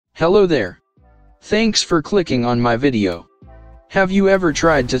Hello there. Thanks for clicking on my video. Have you ever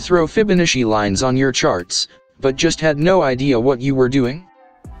tried to throw Fibonacci lines on your charts, but just had no idea what you were doing?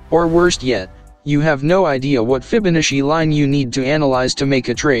 Or worst yet, you have no idea what Fibonacci line you need to analyze to make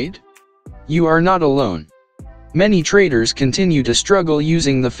a trade? You are not alone. Many traders continue to struggle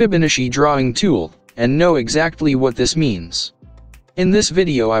using the Fibonacci drawing tool, and know exactly what this means. In this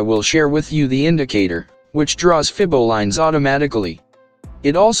video I will share with you the indicator, which draws Fibo lines automatically.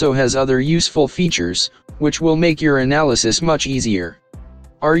 It also has other useful features, which will make your analysis much easier.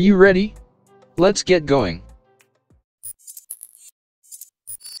 Are you ready? Let's get going.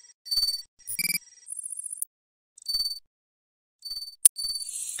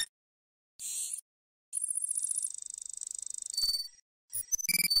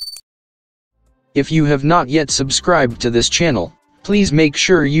 If you have not yet subscribed to this channel, please make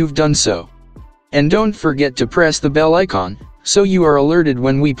sure you've done so. And don't forget to press the bell icon, so you are alerted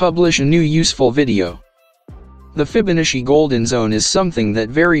when we publish a new useful video. The Fibonacci Golden Zone is something that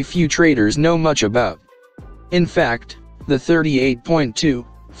very few traders know much about. In fact, the 38.2,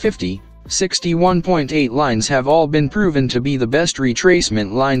 50, 61.8 lines have all been proven to be the best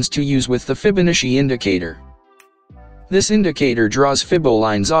retracement lines to use with the Fibonacci indicator. This indicator draws Fibo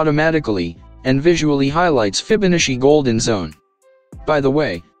lines automatically, and visually highlights Fibonacci Golden Zone. By the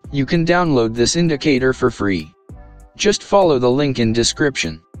way, you can download this indicator for free. Just follow the link in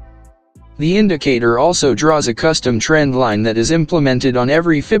description. The indicator also draws a custom trend line that is implemented on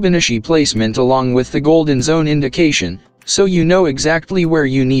every Fibonacci placement along with the Golden Zone indication, so you know exactly where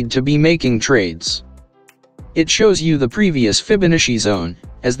you need to be making trades. It shows you the previous Fibonacci zone,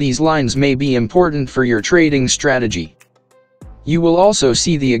 as these lines may be important for your trading strategy. You will also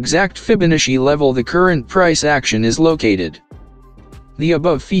see the exact Fibonacci level the current price action is located. The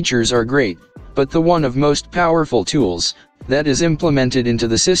above features are great, but the one of most powerful tools, that is implemented into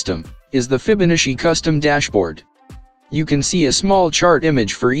the system, is the Fibonacci custom dashboard. You can see a small chart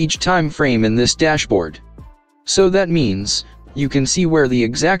image for each time frame in this dashboard. So that means, you can see where the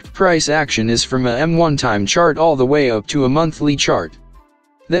exact price action is from a M1 time chart all the way up to a monthly chart.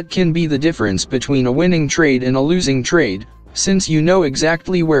 That can be the difference between a winning trade and a losing trade, since you know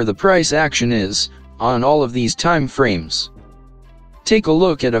exactly where the price action is, on all of these time frames. Take a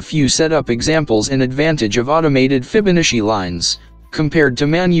look at a few setup examples and advantage of automated Fibonacci lines, compared to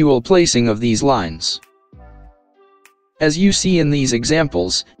manual placing of these lines. As you see in these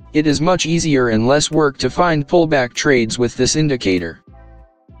examples, it is much easier and less work to find pullback trades with this indicator.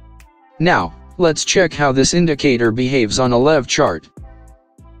 Now, let's check how this indicator behaves on a Lev chart.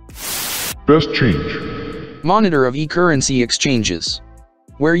 Best change. Monitor of e-currency exchanges,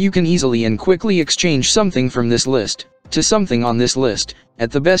 where you can easily and quickly exchange something from this list to something on this list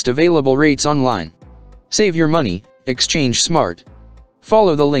at the best available rates online. Save your money, exchange smart.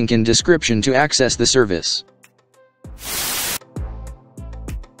 Follow the link in description to access the service.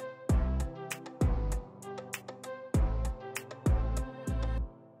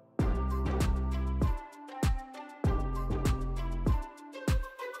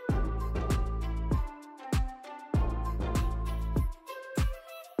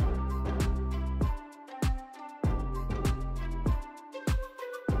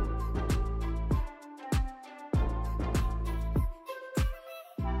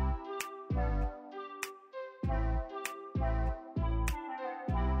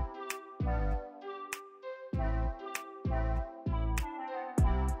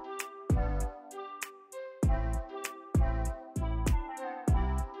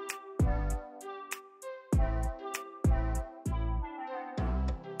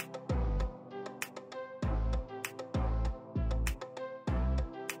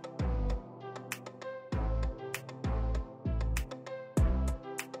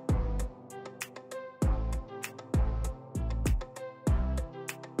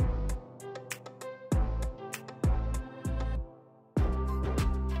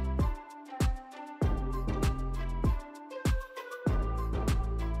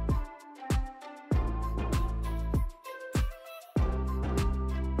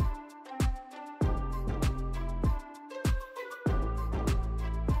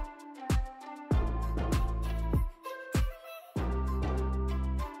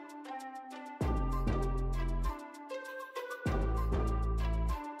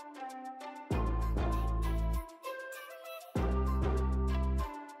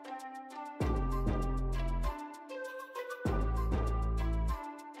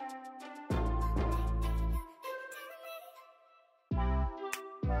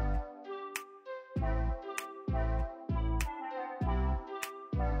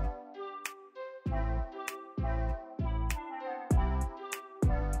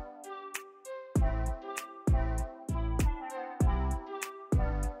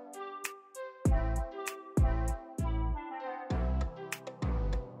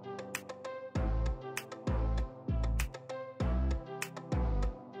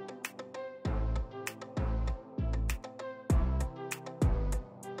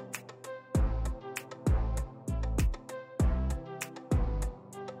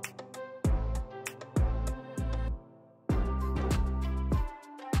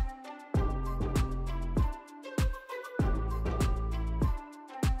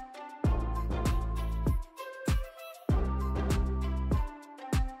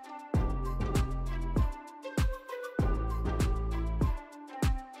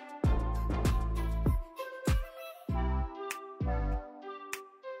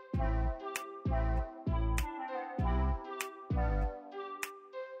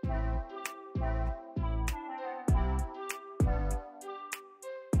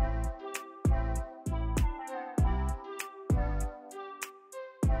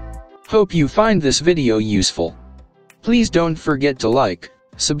 Hope you find this video useful. Please don't forget to like,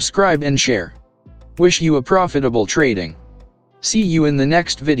 subscribe and share. Wish you a profitable trading. See you in the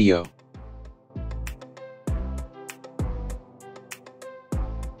next video.